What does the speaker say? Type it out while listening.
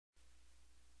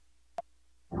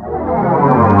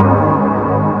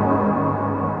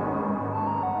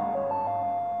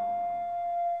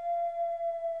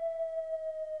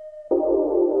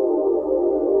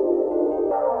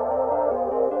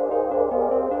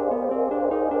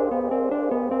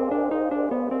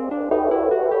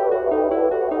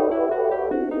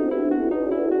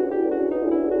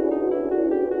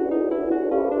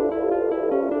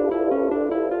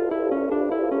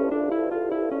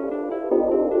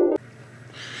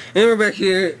And we're back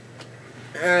here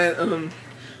at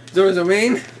Zora's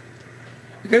Domain.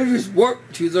 I could have just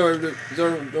warped to Zora's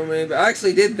Domain, but I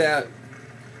actually did that.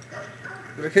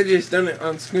 But I could have just done it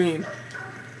on screen.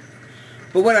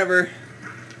 But whatever.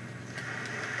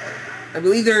 I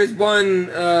believe there is one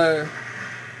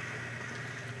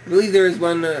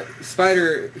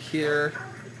spider here.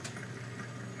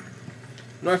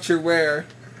 I'm not sure where.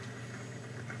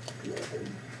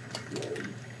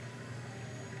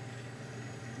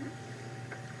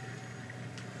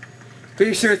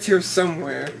 Pretty sure it's here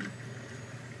somewhere.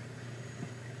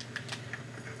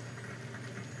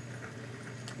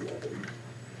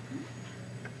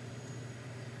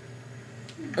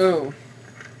 Oh.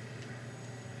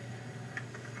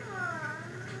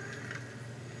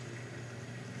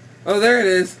 Oh, there it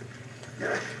is.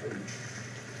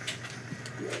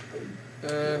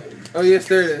 Oh yes,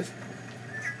 there it is.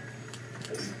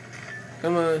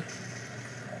 Come on.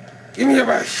 Give me a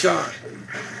best shot.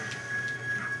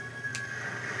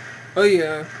 Oh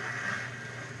yeah.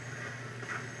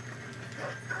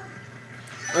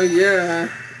 Oh yeah.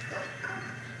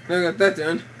 Now I got that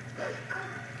done.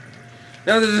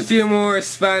 Now there's a few more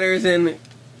spiders in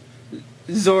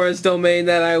Zora's Domain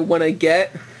that I want to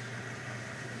get.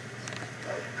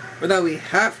 Or that we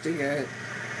have to get.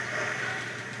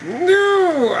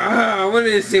 No! I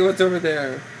wanted to see what's over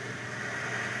there.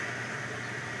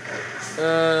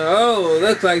 Oh,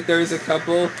 looks like there's a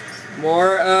couple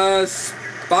more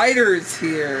spiders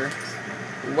here.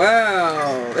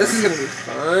 Wow, this is gonna be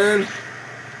fun.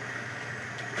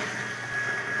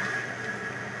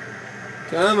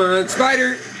 Come on,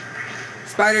 spider!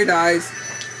 Spider dies.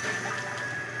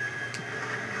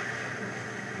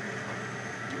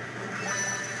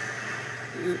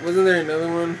 Wasn't there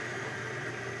another one?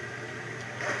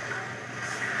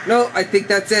 No, I think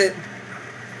that's it.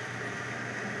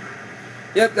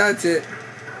 Yep, that's it.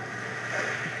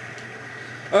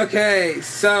 Okay,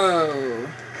 so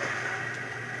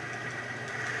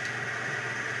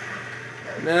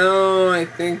now I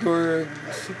think we're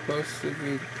supposed to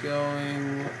be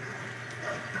going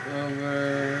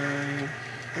over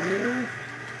here.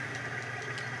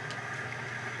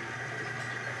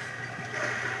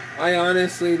 I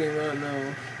honestly do not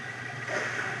know.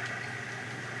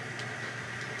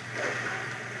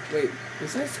 Wait,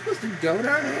 was I supposed to go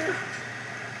down here?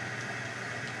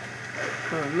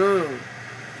 Oh no.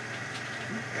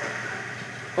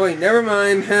 Oh wait, never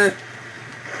mind. I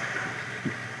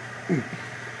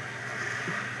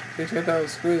thought I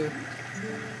was screwed.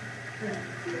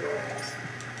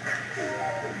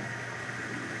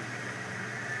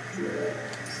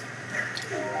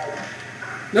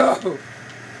 No!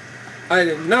 I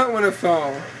did not want to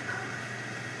fall.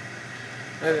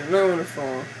 I did not want to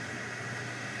fall.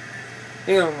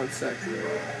 Hang on one second.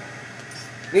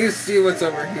 Need to see what's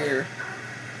over here.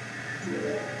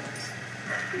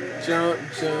 Jump,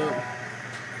 jump.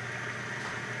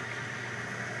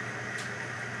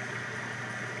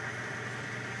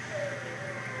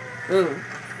 Oh.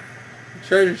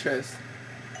 Treasure chest.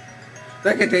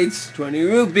 That contains 20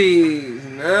 rupees.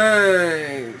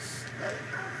 Nice.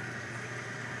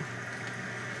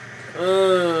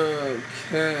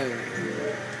 Okay.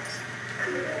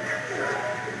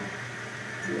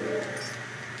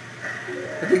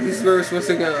 I think this is where we're supposed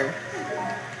to go.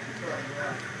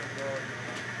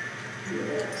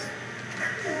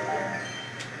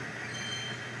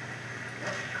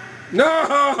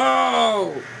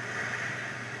 No!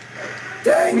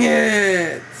 Dang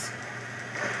it!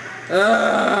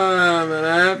 I'm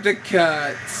gonna have to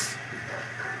cut.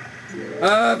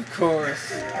 Of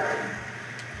course.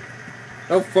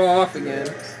 Don't fall off again.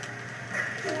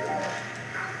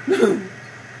 No!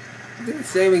 I did the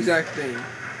same exact thing.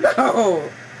 No!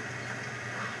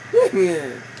 Dang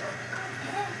it!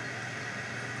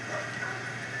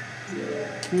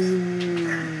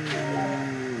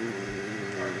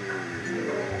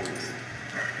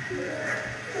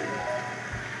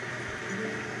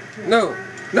 No!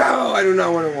 No! I do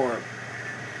not want to warp.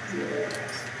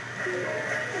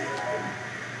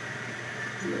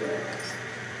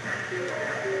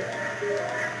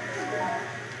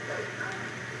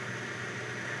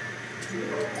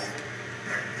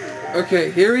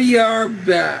 Okay, here we are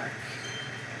back.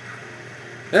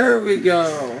 There we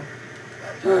go.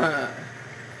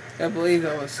 Can't believe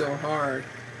that was so hard.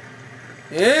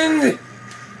 And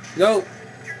nope.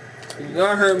 Do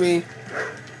not hurt me.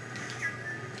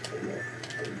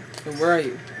 So where are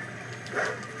you?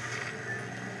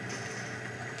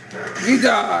 You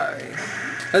die!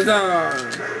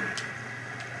 Huzzah!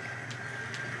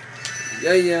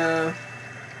 Yeah, yeah.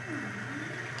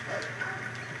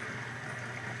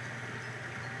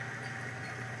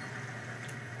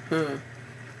 Huh.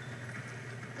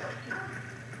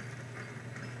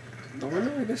 I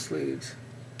wonder where this leads.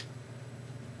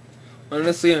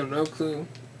 Honestly, I have no clue.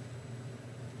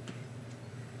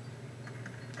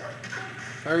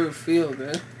 How do you feel,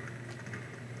 man?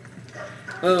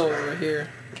 Oh, over here.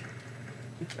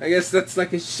 I guess that's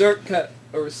like a shortcut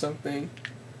or something.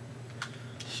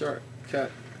 Shortcut.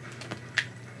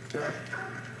 Yeah.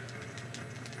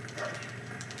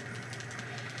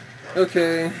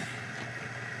 Okay.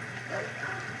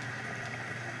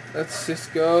 Let's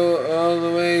just go all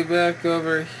the way back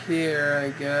over here, I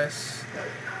guess.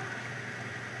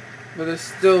 But there's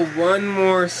still one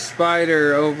more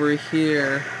spider over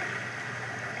here.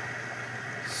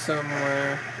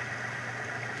 Somewhere.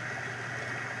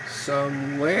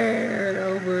 Somewhere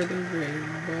over the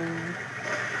rainbow.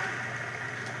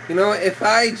 You know, if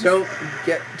I don't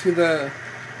get to the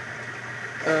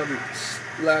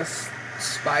last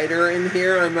spider in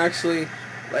here, I'm actually,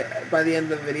 like, by the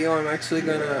end of the video, I'm actually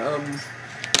gonna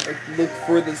like, look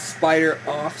for the spider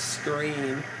off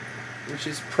screen, which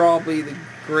is probably the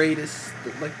greatest,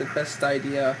 like the best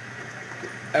idea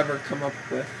ever come up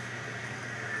with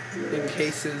in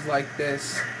cases like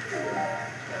this.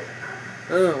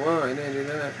 Oh wow, I didn't do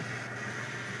that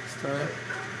this time.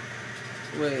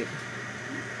 Wait.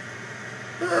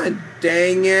 Ah,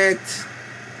 dang it.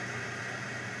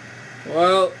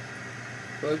 Well,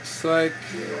 looks like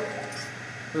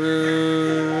I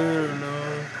don't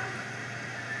know.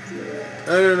 I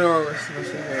don't know where we're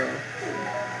supposed to go.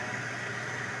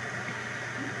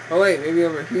 Oh wait, maybe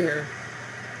over here.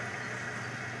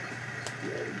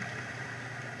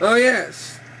 Oh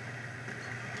yes.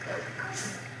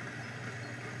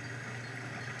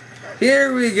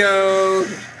 Here we go.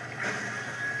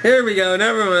 Here we go.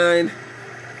 Never mind.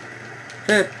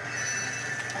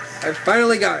 I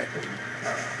finally got it.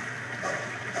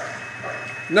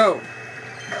 No.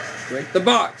 Break the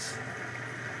box.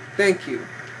 Thank you.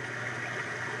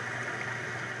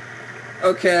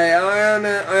 Okay, I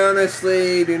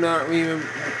honestly do not know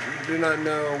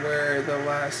where the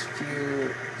last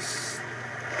few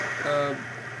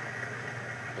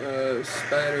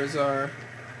spiders are.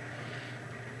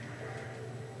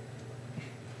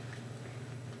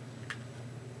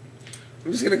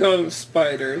 I'm just gonna call them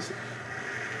spiders.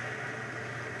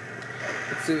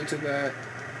 Let's see what's that.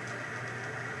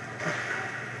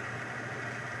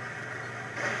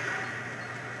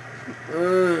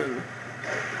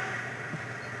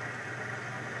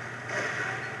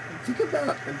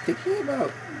 I'm thinking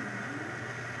about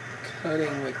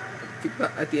cutting, like,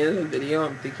 at the end of the video,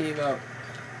 I'm thinking about,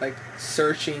 like,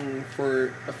 searching for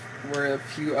where a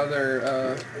few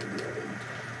other,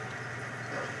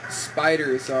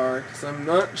 spiders are, because I'm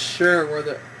not sure where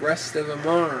the rest of them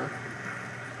are.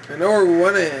 I know where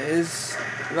one is,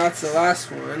 and that's the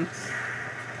last one.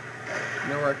 I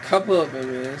know where a couple of them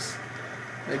is.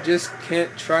 I just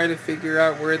can't try to figure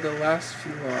out where the last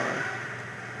few are.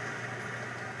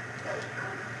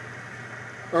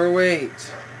 Or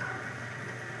wait.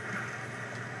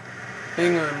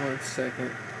 Hang on one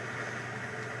second.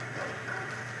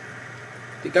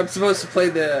 I think I'm supposed to play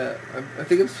the... I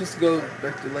think I'm supposed to go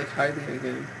back to, like, hiding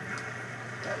again.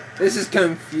 This is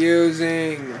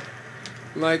confusing.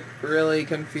 Like, really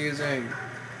confusing.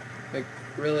 Like,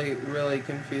 really, really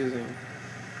confusing.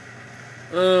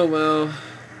 Oh, well.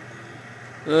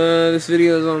 This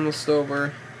video is almost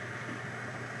over.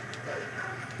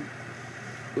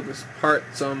 Well, this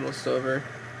part's almost over.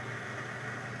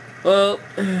 Well,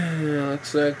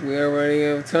 looks like we are running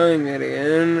out of time yet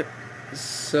again.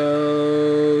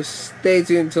 So, stay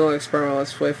tuned until next part of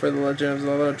Let's Play for The Legend of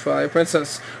Zelda Twilight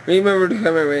Princess. Remember to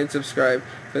comment, rate, and subscribe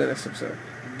for the next episode.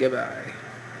 Goodbye.